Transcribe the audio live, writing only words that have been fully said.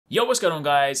Yo, what's going on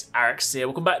guys? HyperX here.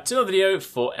 Welcome back to another video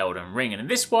for Elden Ring. And in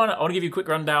this one, I want to give you a quick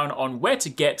rundown on where to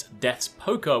get Death's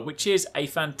Poker, which is a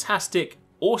fantastic,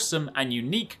 awesome and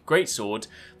unique greatsword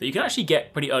that you can actually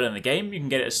get pretty early in the game. You can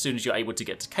get it as soon as you're able to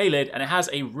get to Caelid, and it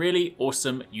has a really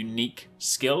awesome, unique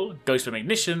skill, Ghost Flame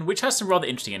Ignition, which has some rather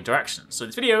interesting interactions. So in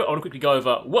this video, I want to quickly go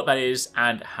over what that is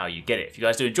and how you get it. If you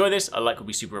guys do enjoy this, a like would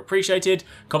be super appreciated.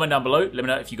 Comment down below, let me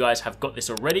know if you guys have got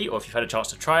this already, or if you've had a chance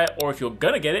to try it, or if you're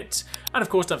gonna get it. And of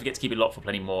course, don't forget to keep it locked for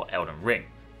plenty more Elden Ring.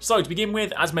 So to begin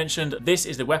with, as mentioned, this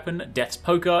is the weapon, Death's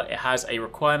Poker. It has a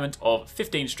requirement of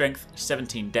 15 strength,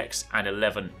 17 dex, and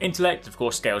 11 intellect. Of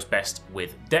course, scales best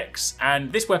with dex.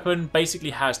 And this weapon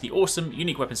basically has the awesome,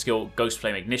 unique weapon skill, Ghost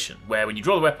Flame Ignition, where when you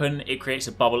draw the weapon, it creates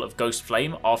a bubble of ghost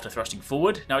flame after thrusting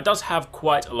forward. Now, it does have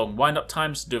quite a long wind-up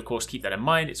time, so do of course keep that in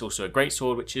mind. It's also a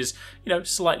greatsword, which is,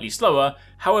 slightly slower.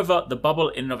 However, the bubble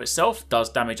in and of itself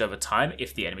does damage over time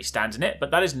if the enemy stands in it,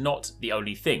 but that is not the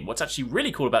only thing. What's actually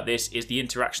really cool about this is the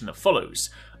interaction that follows.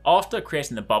 After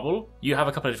creating the bubble, you have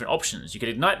a couple of different options. You can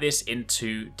ignite this in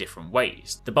two different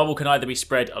ways. The bubble can either be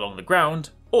spread along the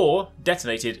ground or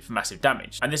detonated for massive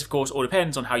damage. And this of course all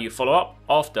depends on how you follow up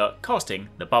after casting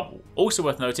the bubble. Also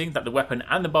worth noting that the weapon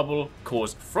and the bubble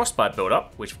cause Frostbite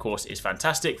buildup, which of course is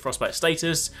fantastic. Frostbite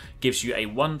status gives you a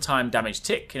one-time damage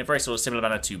tick in a very sort of similar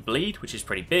manner to bleed, which is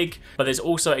pretty big. But there's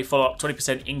also a follow-up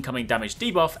 20% incoming damage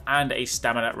debuff and a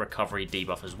stamina recovery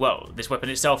debuff as well. This weapon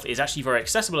itself is actually very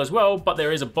accessible as well, but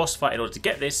there is a boss fight in order to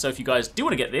get this. So if you guys do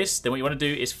want to get this, then what you want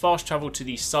to do is fast travel to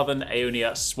the Southern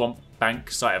Aeonia Swamp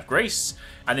Bank Site of Grace,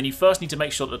 and then you first need to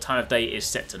make sure that the time of day is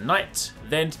set to night.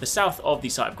 Then to the south of the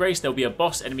Site of Grace there will be a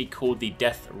boss enemy called the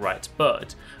Death Right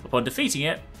Bird. Upon defeating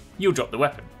it, you'll drop the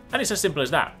weapon. And it's as simple as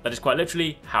that. That is quite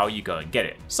literally how you go and get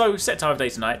it. So set time of day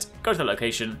tonight, go to the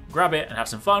location, grab it and have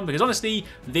some fun, because honestly,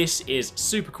 this is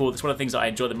super cool. That's one of the things that I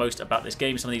enjoy the most about this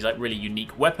game, some of these like really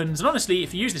unique weapons. And honestly,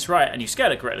 if you use this right and you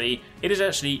scale it correctly, it is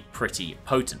actually pretty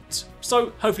potent.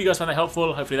 So hopefully you guys found that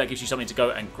helpful. Hopefully that gives you something to go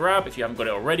and grab if you haven't got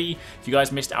it already. If you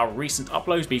guys missed our recent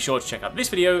uploads, be sure to check out this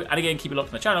video. And again, keep it locked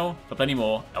on the channel for plenty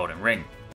more Elden Ring.